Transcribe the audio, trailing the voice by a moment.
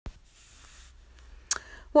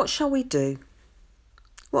What shall we do?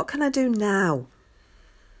 What can I do now?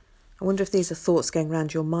 I wonder if these are thoughts going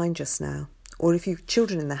round your mind just now, or if you've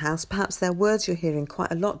children in the house, perhaps they're words you're hearing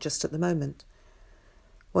quite a lot just at the moment.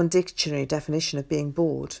 One dictionary definition of being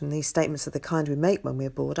bored, and these statements are the kind we make when we're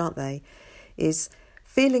bored, aren't they, is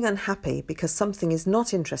feeling unhappy because something is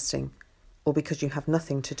not interesting or because you have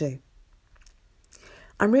nothing to do.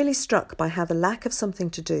 I'm really struck by how the lack of something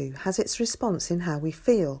to do has its response in how we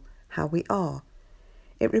feel, how we are.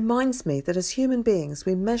 It reminds me that as human beings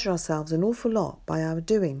we measure ourselves an awful lot by our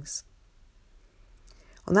doings.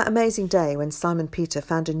 On that amazing day when Simon Peter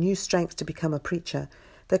found a new strength to become a preacher,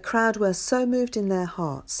 the crowd were so moved in their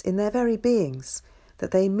hearts, in their very beings,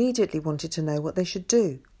 that they immediately wanted to know what they should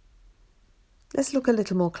do. Let's look a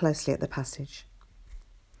little more closely at the passage.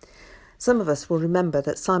 Some of us will remember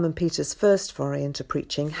that Simon Peter's first foray into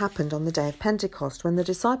preaching happened on the day of Pentecost, when the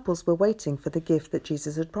disciples were waiting for the gift that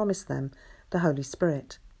Jesus had promised them, the Holy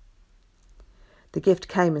Spirit. The gift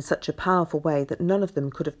came in such a powerful way that none of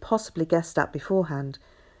them could have possibly guessed at beforehand.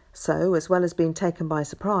 So, as well as being taken by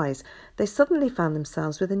surprise, they suddenly found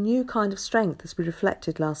themselves with a new kind of strength, as we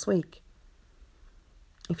reflected last week.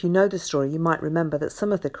 If you know the story, you might remember that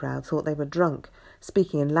some of the crowd thought they were drunk,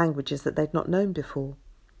 speaking in languages that they'd not known before.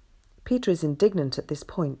 Peter is indignant at this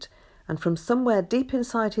point, and from somewhere deep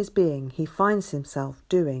inside his being, he finds himself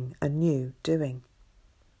doing a new doing.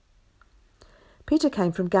 Peter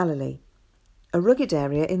came from Galilee, a rugged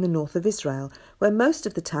area in the north of Israel, where most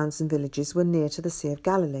of the towns and villages were near to the Sea of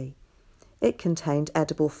Galilee. It contained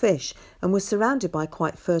edible fish and was surrounded by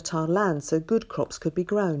quite fertile land, so good crops could be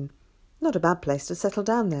grown. Not a bad place to settle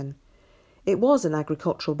down then. It was an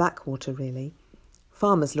agricultural backwater, really.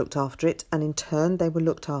 Farmers looked after it, and in turn they were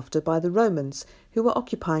looked after by the Romans, who were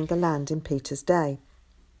occupying the land in Peter's day.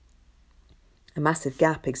 A massive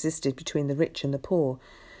gap existed between the rich and the poor,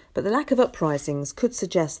 but the lack of uprisings could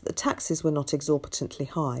suggest that the taxes were not exorbitantly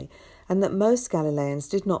high, and that most Galileans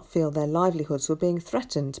did not feel their livelihoods were being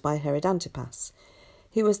threatened by Herod Antipas.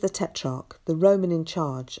 He was the tetrarch, the Roman in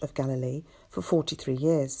charge of Galilee, for 43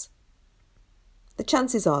 years. The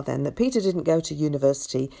chances are then that Peter didn't go to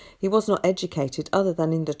university. He was not educated other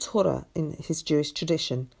than in the Torah, in his Jewish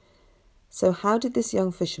tradition. So how did this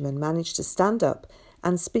young fisherman manage to stand up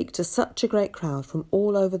and speak to such a great crowd from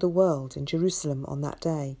all over the world in Jerusalem on that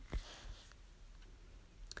day?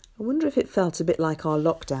 I wonder if it felt a bit like our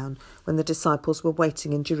lockdown when the disciples were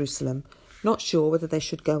waiting in Jerusalem, not sure whether they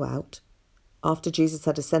should go out. After Jesus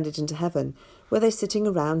had ascended into heaven, were they sitting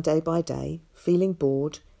around day by day, feeling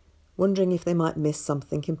bored, wondering if they might miss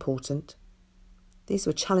something important? These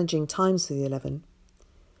were challenging times for the 11.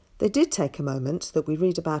 They did take a moment, that we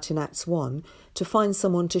read about in Acts 1, to find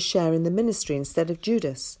someone to share in the ministry instead of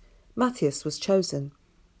Judas. Matthias was chosen.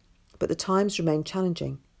 But the times remained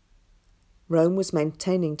challenging. Rome was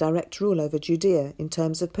maintaining direct rule over Judea in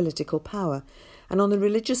terms of political power, and on the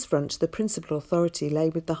religious front the principal authority lay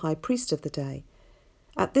with the high priest of the day.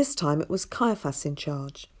 At this time it was Caiaphas in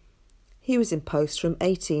charge. He was in post from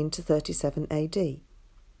 18 to 37 AD.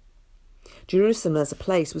 Jerusalem as a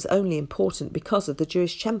place was only important because of the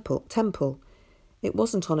Jewish temple. It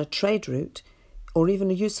wasn't on a trade route, or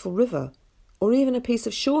even a useful river, or even a piece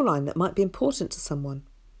of shoreline that might be important to someone.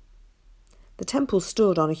 The temple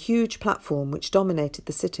stood on a huge platform which dominated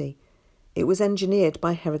the city. It was engineered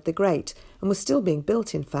by Herod the Great, and was still being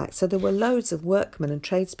built, in fact, so there were loads of workmen and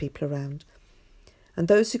tradespeople around. And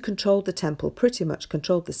those who controlled the temple pretty much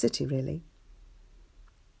controlled the city, really.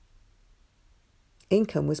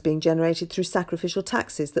 Income was being generated through sacrificial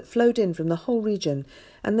taxes that flowed in from the whole region,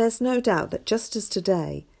 and there's no doubt that just as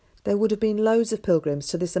today, there would have been loads of pilgrims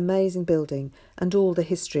to this amazing building and all the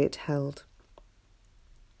history it held.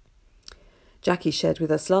 Jackie shared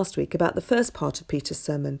with us last week about the first part of Peter's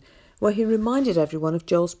sermon, where he reminded everyone of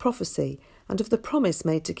Joel's prophecy and of the promise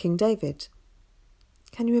made to King David.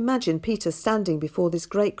 Can you imagine Peter standing before this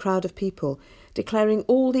great crowd of people, declaring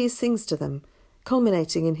all these things to them,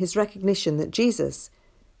 culminating in his recognition that Jesus,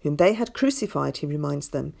 whom they had crucified, he reminds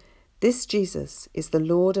them, this Jesus is the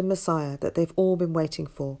Lord and Messiah that they've all been waiting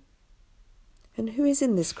for. And who is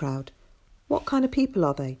in this crowd? What kind of people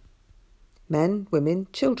are they? Men, women,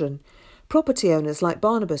 children, property owners like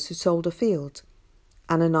Barnabas who sold a field,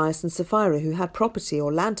 Ananias and Sapphira who had property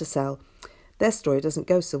or land to sell. Their story doesn't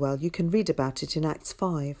go so well. You can read about it in Acts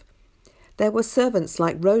 5. There were servants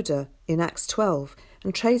like Rhoda in Acts 12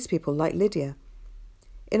 and tradespeople like Lydia.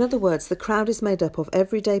 In other words, the crowd is made up of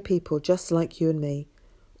everyday people just like you and me,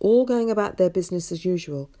 all going about their business as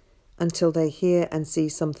usual, until they hear and see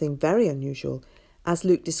something very unusual, as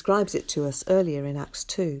Luke describes it to us earlier in Acts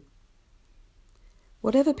 2.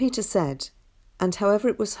 Whatever Peter said, and however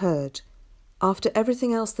it was heard, After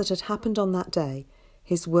everything else that had happened on that day,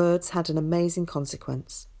 his words had an amazing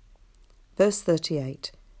consequence. Verse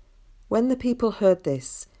 38. When the people heard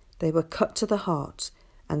this, they were cut to the heart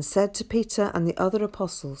and said to Peter and the other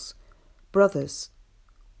apostles, "Brothers,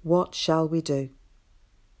 what shall we do?"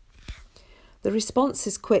 The response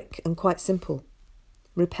is quick and quite simple.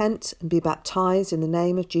 Repent and be baptized in the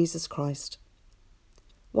name of Jesus Christ.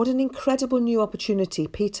 What an incredible new opportunity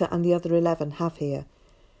Peter and the other 11 have here.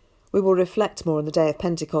 We will reflect more on the day of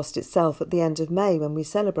Pentecost itself at the end of May when we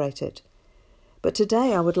celebrate it. But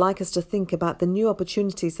today I would like us to think about the new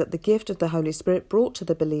opportunities that the gift of the Holy Spirit brought to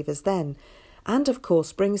the believers then, and of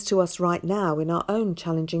course brings to us right now in our own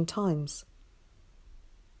challenging times.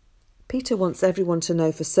 Peter wants everyone to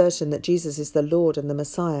know for certain that Jesus is the Lord and the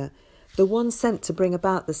Messiah, the one sent to bring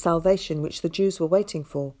about the salvation which the Jews were waiting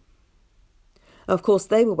for. Of course,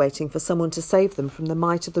 they were waiting for someone to save them from the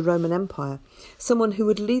might of the Roman Empire, someone who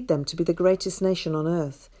would lead them to be the greatest nation on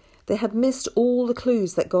earth. They had missed all the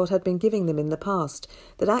clues that God had been giving them in the past,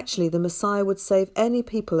 that actually the Messiah would save any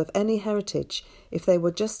people of any heritage if they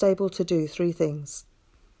were just able to do 3 things.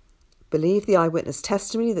 Believe the eyewitness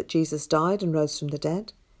testimony that Jesus died and rose from the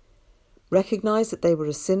dead. Recognise that they were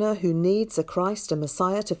a sinner who needs a Christ, a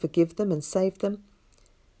Messiah, to forgive them and save them,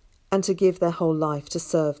 and to give their whole life to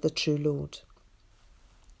serve the true Lord.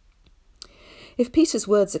 If Peter's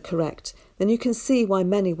words are correct, then you can see why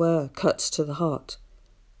many were cut to the heart.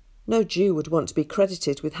 No Jew would want to be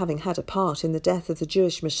credited with having had a part in the death of the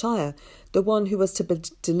Jewish Messiah, the one who was to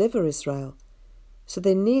deliver Israel. So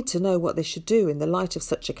they need to know what they should do in the light of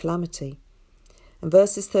such a calamity. And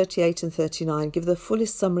verses 38 and 39 give the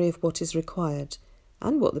fullest summary of what is required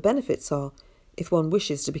and what the benefits are if one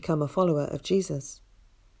wishes to become a follower of Jesus.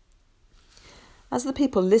 As the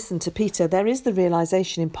people listen to Peter, there is the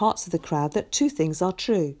realization in parts of the crowd that 2 things are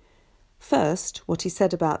true. First, what he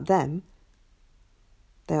said about them,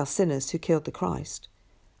 they are sinners who killed the Christ.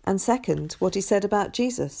 And second, what he said about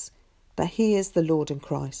Jesus, that he is the Lord and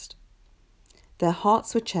Christ. Their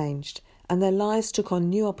hearts were changed and their lives took on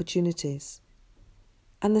new opportunities.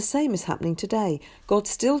 And the same is happening today. God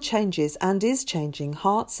still changes and is changing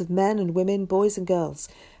hearts of men and women, boys and girls,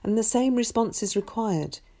 and the same response is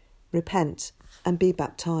required. Repent and be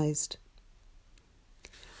baptized.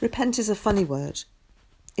 Repent is a funny word.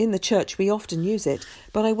 In the church we often use it,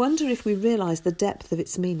 but I wonder if we realise the depth of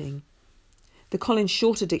its meaning. The Collins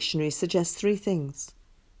Shorter Dictionary suggests 3 things.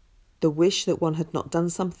 The wish that one had not done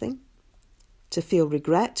something, to feel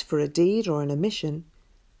regret for a deed or an omission,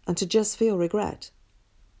 and to just feel regret.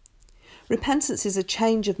 Repentance is a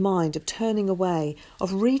change of mind, of turning away,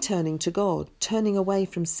 of returning to God, turning away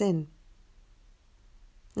from sin.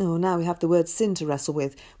 Oh, now we have the word sin to wrestle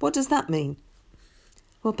with. What does that mean?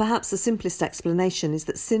 Well, perhaps the simplest explanation is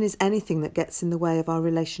that sin is anything that gets in the way of our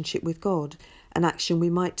relationship with God, an action we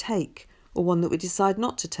might take, or one that we decide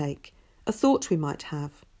not to take, a thought we might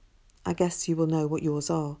have. I guess you will know what yours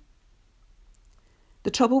are.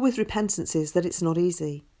 The trouble with repentance is that it's not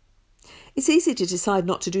easy. It's easy to decide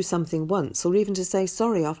not to do something once, or even to say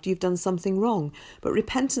sorry after you've done something wrong, but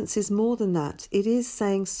repentance is more than that. It is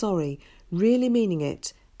saying sorry, really meaning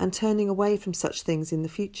it, and turning away from such things in the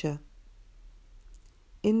future.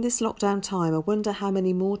 In this lockdown time, I wonder how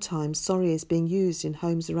many more times sorry is being used in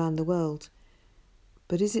homes around the world.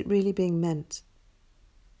 But is it really being meant?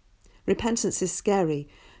 Repentance is scary.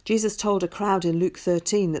 Jesus told a crowd in Luke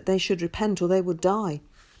 13 that they should repent or they would die.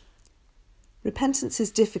 Repentance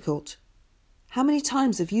is difficult. How many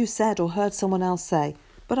times have you said or heard someone else say,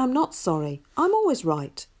 "But I'm not sorry, I'm always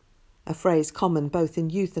right," a phrase common both in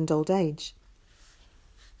youth and old age.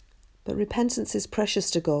 But repentance is precious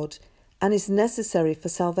to God and is necessary for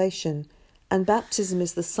salvation, and baptism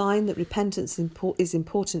is the sign that repentance is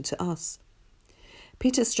important to us.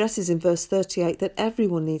 Peter stresses in verse 38 that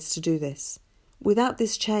everyone needs to do this. Without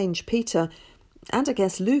this change, Peter, and I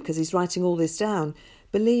guess Luke as he's writing all this down,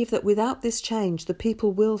 believe that without this change the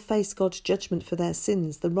people will face God's judgment for their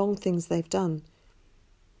sins, the wrong things they've done.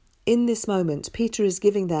 In this moment, Peter is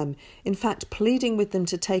giving them, in fact pleading with them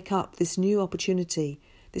to take up this new opportunity,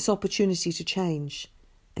 this opportunity to change.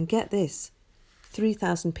 And get this,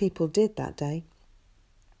 3,000 people did that day.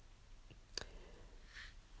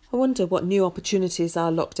 I wonder what new opportunities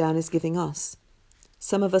our lockdown is giving us.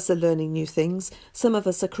 Some of us are learning new things. Some of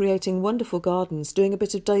us are creating wonderful gardens, doing a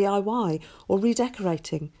bit of DIY or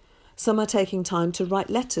redecorating. Some are taking time to write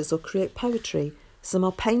letters or create poetry. Some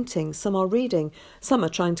are painting. Some are reading. Some are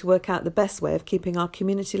trying to work out the best way of keeping our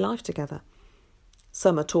community life together.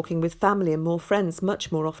 Some are talking with family and more friends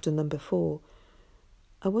much more often than before.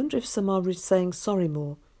 I wonder if some are saying sorry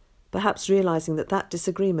more, perhaps realising that that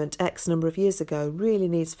disagreement X number of years ago really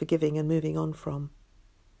needs forgiving and moving on from.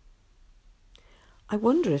 I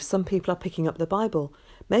wonder if some people are picking up the Bible,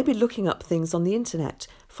 maybe looking up things on the internet,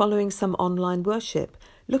 following some online worship,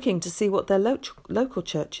 looking to see what their local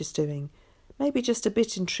church is doing, maybe just a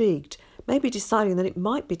bit intrigued, maybe deciding that it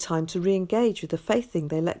might be time to re-engage with the faith thing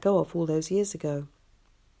they let go of all those years ago.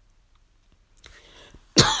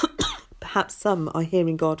 Perhaps some are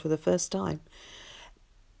hearing God for the first time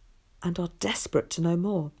and are desperate to know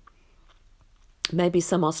more. Maybe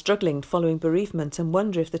some are struggling following bereavement and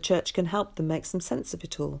wonder if the church can help them make some sense of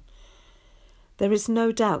it all. There is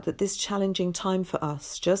no doubt that this challenging time for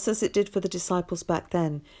us, just as it did for the disciples back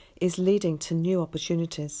then, is leading to new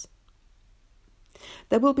opportunities.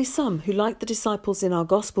 There will be some who, like the disciples in our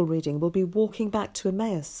gospel reading, will be walking back to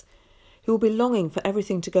Emmaus, who will be longing for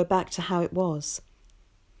everything to go back to how it was.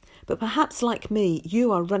 But perhaps, like me,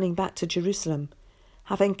 you are running back to Jerusalem,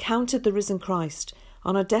 have encountered the risen Christ,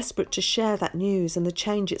 and are desperate to share that news and the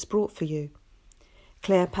change it's brought for you.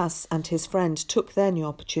 Cleopas and his friend took their new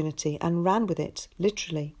opportunity and ran with it,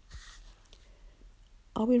 literally.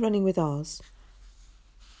 Are we running with ours?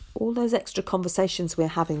 All those extra conversations we're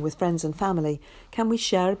having with friends and family, can we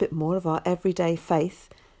share a bit more of our everyday faith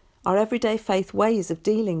ways of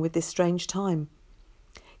dealing with this strange time?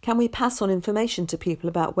 Can we pass on information to people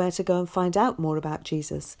about where to go and find out more about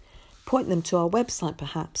Jesus? Point them to our website,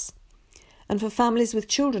 perhaps. And for families with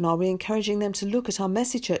children, are we encouraging them to look at our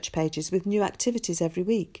Messy Church pages with new activities every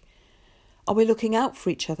week? Are we looking out for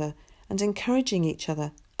each other and encouraging each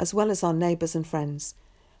other, as well as our neighbours and friends?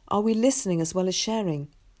 Are we listening as well as sharing,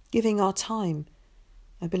 giving our time?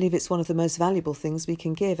 I believe it's one of the most valuable things we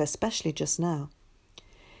can give, especially just now.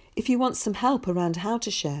 If you want some help around how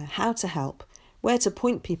to share, how to help, where to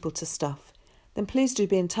point people to stuff, then please do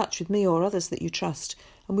be in touch with me or others that you trust,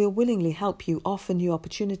 and we'll willingly help you offer new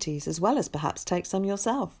opportunities, as well as perhaps take some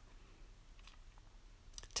yourself.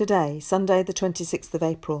 Today, Sunday the 26th of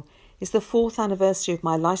April, is the 4th anniversary of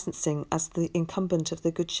my licensing as the incumbent of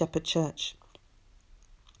the Good Shepherd Church.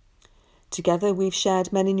 Together we've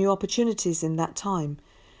shared many new opportunities in that time.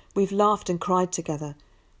 We've laughed and cried together.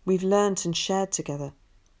 We've learnt and shared together.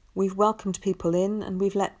 We've welcomed people in and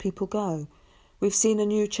we've let people go. We've seen a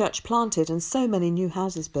new church planted and so many new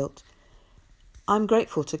houses built. I'm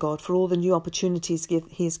grateful to God for all the new opportunities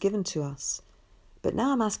He has given to us. But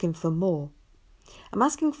now I'm asking for more. I'm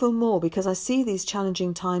asking for more because I see these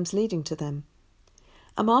challenging times leading to them.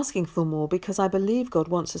 I'm asking for more because I believe God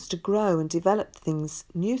wants us to grow and develop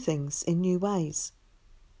new things in new ways.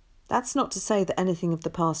 That's not to say that anything of the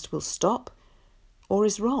past will stop or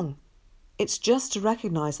is wrong. It's just to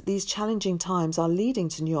recognise that these challenging times are leading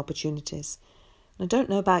to new opportunities. I don't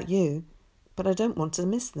know about you, but I don't want to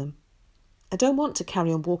miss them. I don't want to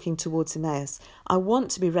carry on walking towards Emmaus. I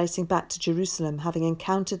want to be racing back to Jerusalem, having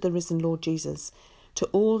encountered the risen Lord Jesus, to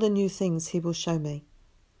all the new things he will show me.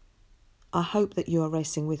 I hope that you are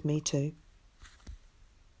racing with me too.